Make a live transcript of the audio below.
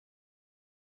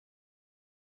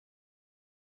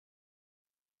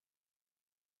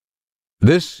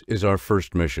This is our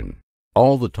first mission.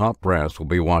 All the top brass will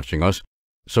be watching us,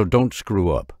 so don't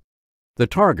screw up. The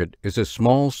target is a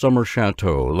small summer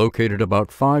chateau located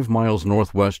about 5 miles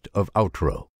northwest of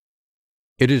Outreau.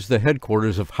 It is the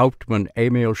headquarters of Hauptmann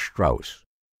Emil Strauss,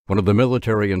 one of the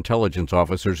military intelligence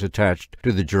officers attached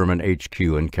to the German HQ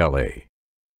in Calais.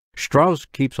 Strauss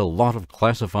keeps a lot of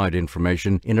classified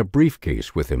information in a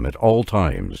briefcase with him at all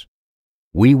times.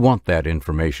 We want that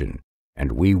information,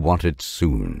 and we want it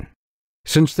soon.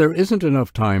 Since there isn't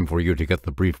enough time for you to get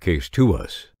the briefcase to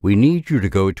us, we need you to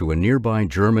go to a nearby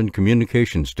German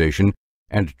communication station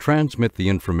and transmit the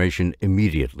information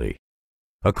immediately.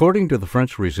 According to the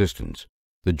French resistance,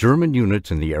 the German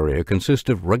units in the area consist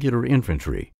of regular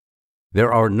infantry.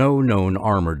 There are no known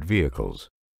armored vehicles.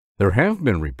 There have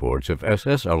been reports of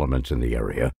SS elements in the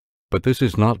area, but this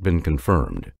has not been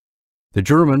confirmed. The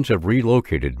Germans have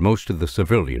relocated most of the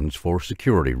civilians for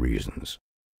security reasons.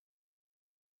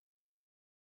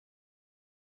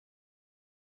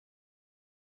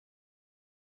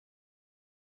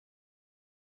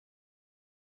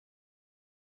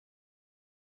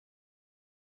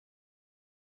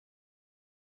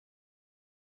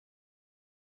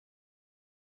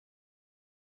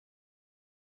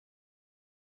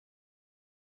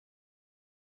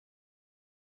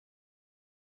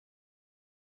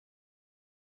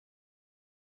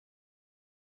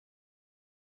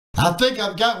 I think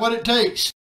I've got what it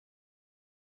takes.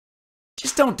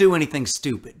 Just don't do anything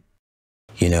stupid.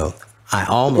 You know, I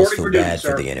almost feel bad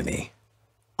for the enemy.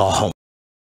 Oh.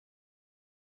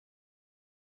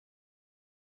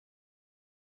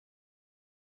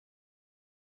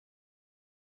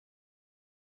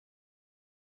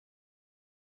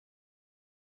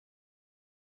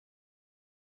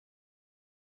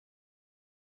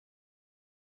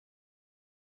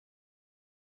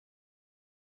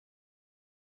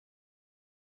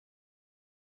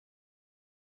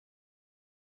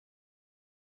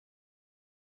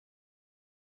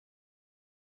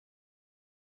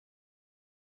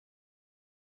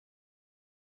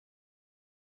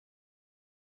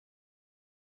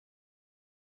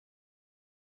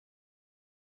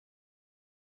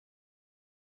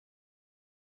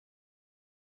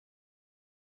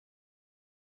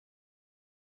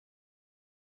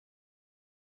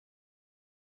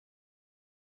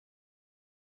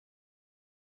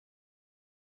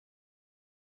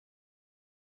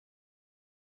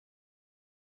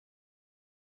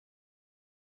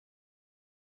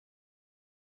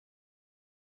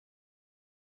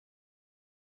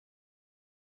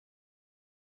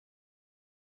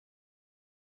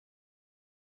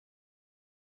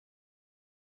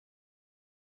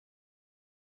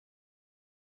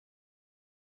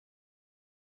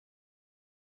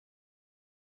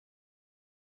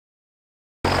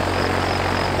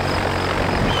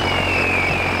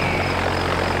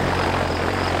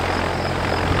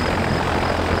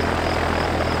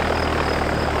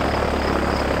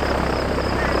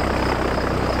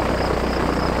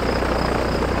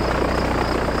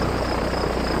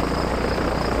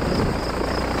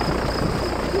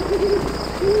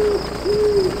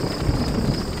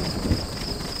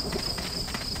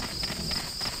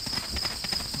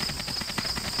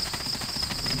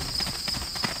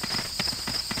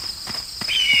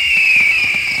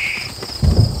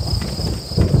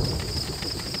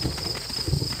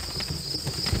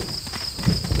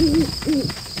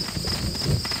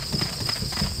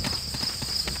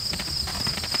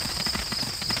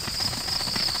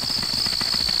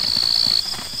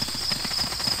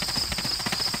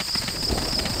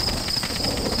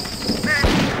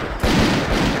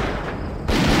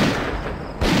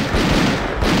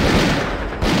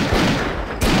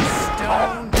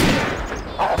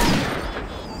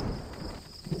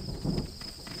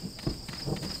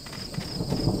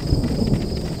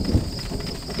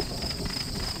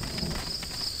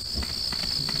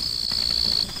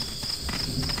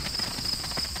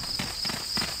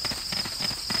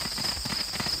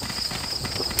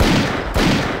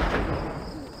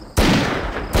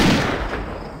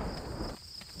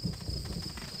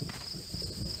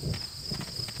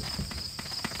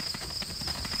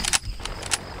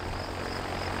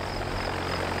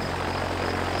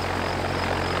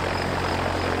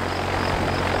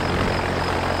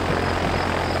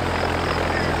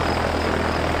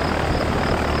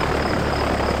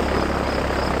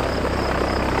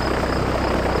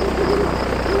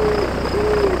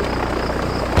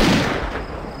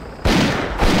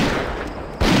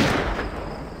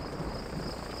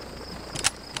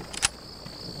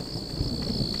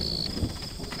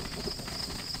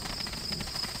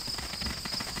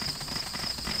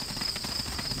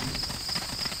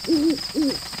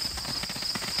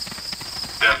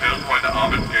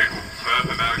 Abend gegen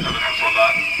 12 amerikanische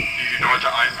Soldaten, die die Deutsche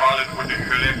einfallen und die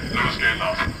Hülle losgehen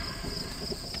lassen.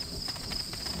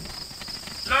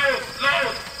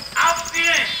 Los!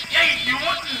 Aufstehen! Ihr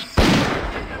Idioten!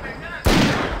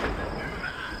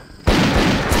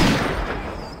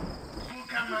 So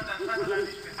kann man das Vaterland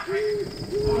nicht verteidigen.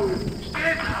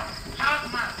 Steht auf! Schaut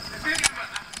mal! Wir sind im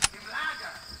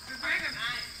Lager! Wir bringen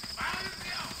ein! Bauen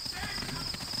Sie auf! Steht auf!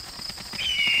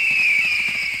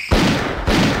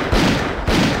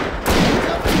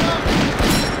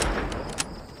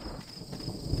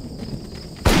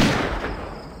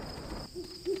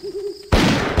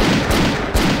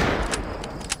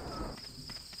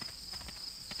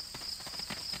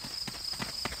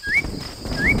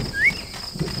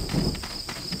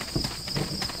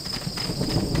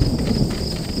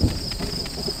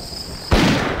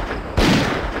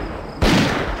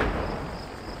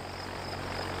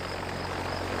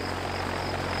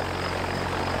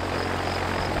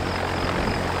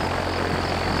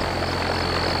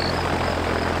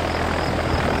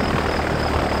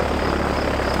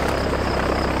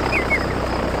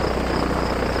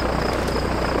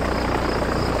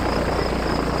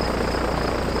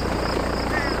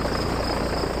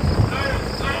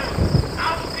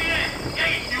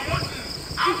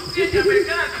 Die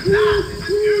Amerikaner sind da! Sie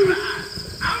sind überall!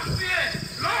 Aufstehen!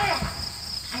 Los!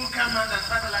 So kann man das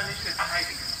Vaterland nicht mehr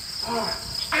verteidigen. Oh,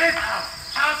 steht auf!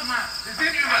 Schaut mal! Sie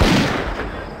sind überall!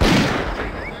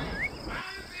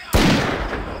 Machen Sie auf!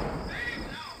 Steht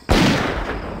auf!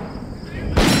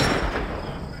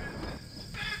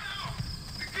 Steht auf!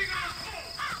 Sie kriegen uns zu!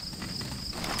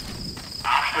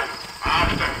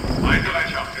 Achtung!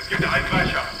 Eingreicher! Es gibt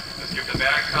Eingreicher! Es gibt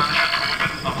amerikanische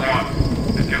Truppen nach Norden!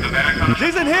 Es gibt amerikanische...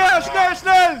 Sie sind hier!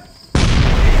 Schnell!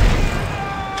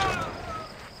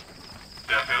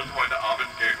 Der Film heute Abend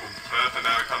geht um 12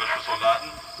 amerikanische Soldaten,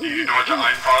 die die Deutsche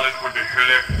einfallen und die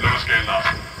Hülle losgehen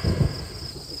lassen.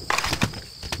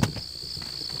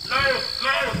 Los!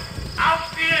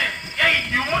 Aufstehen! Ihr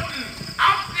Idioten!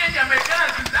 Aufstehen! Die Amerikaner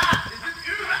sind da! Sie sind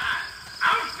überall!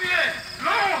 Aufstehen!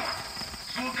 Los!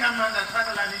 So kann man das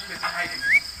Vaterland nicht mehr verteidigen.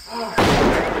 Oh!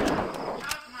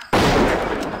 Schaut mal!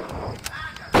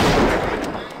 Lager!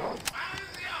 Machen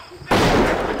Sie auf!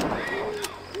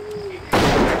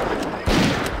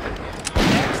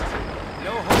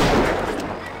 No hope.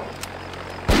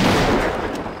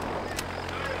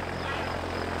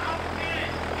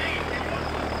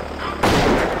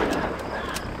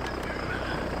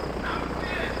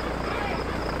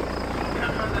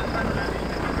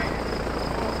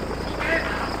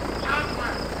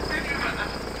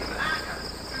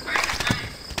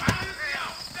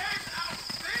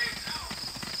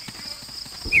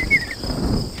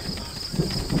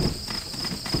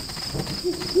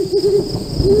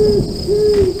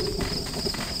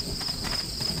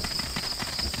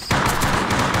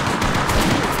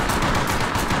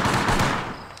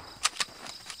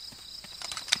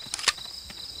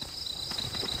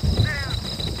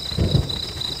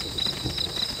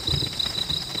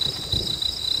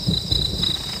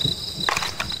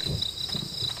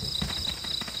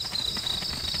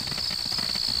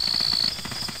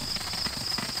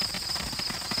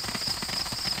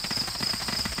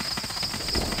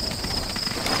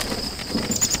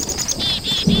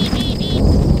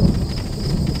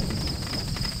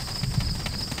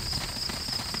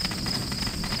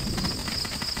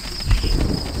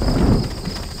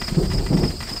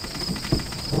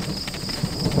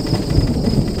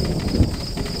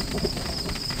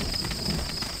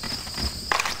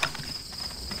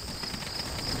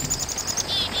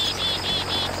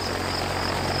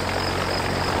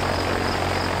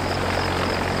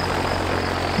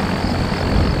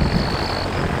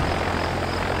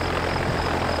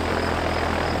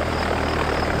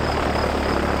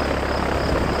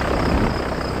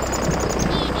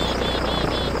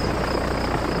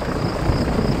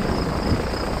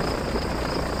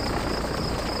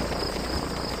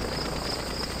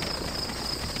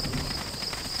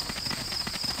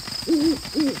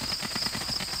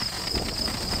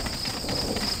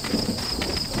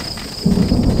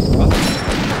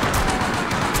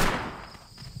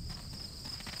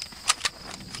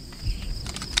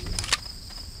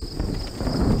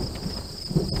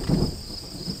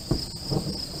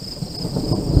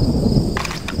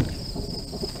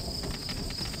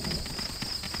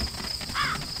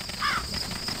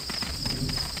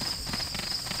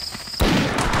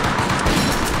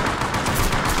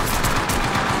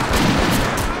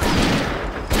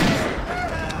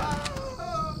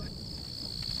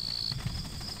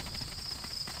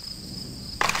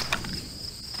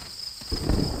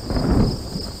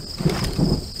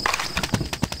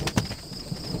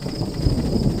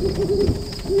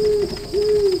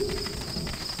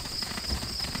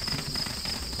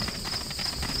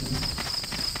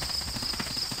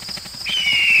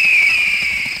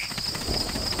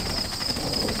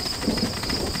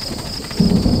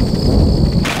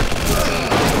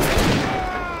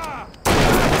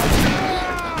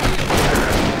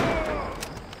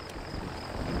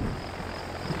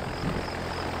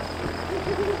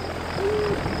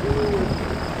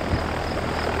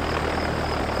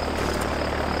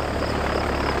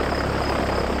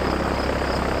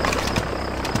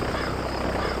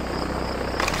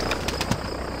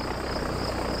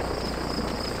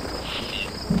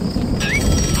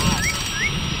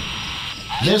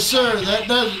 Yes, sir, that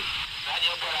does it. Seid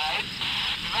ihr bereit?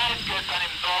 Wir waren jetzt gestern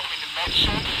im Dorf mit dem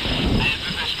Matchshot. Jetzt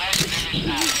ist der Schmerz nämlich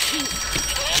nach.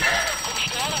 Komm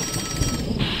schneller!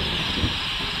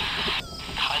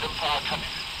 Keinem Fall kann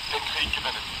den Krieg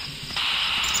gewinnen.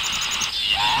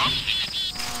 Ja?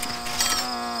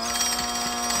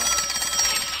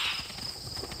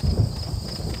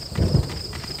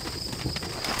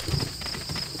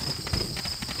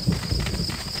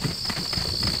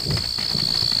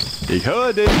 Ich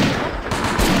höre dich.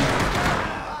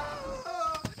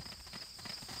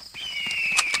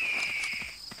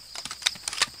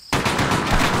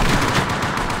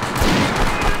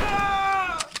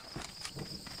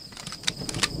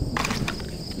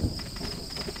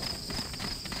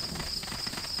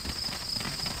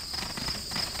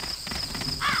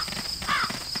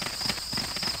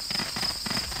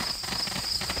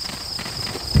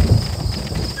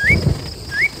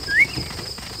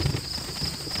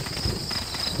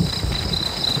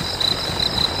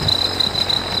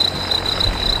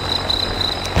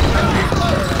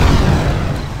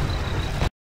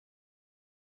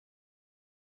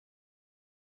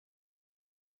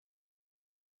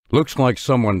 Looks like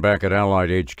someone back at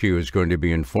Allied HQ is going to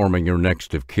be informing your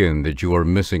next of kin that you are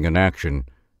missing in action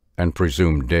and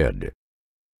presumed dead.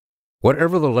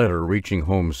 Whatever the letter reaching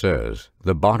home says,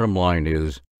 the bottom line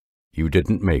is, you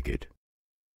didn't make it.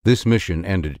 This mission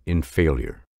ended in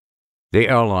failure. The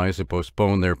Allies have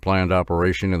postponed their planned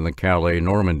operation in the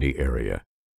Calais-Normandy area.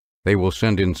 They will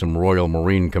send in some Royal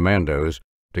Marine commandos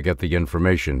to get the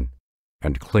information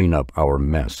and clean up our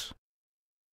mess.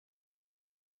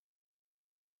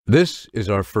 This is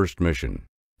our first mission.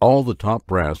 All the top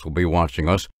brass will be watching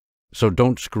us, so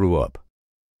don't screw up.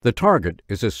 The target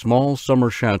is a small summer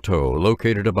chateau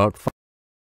located about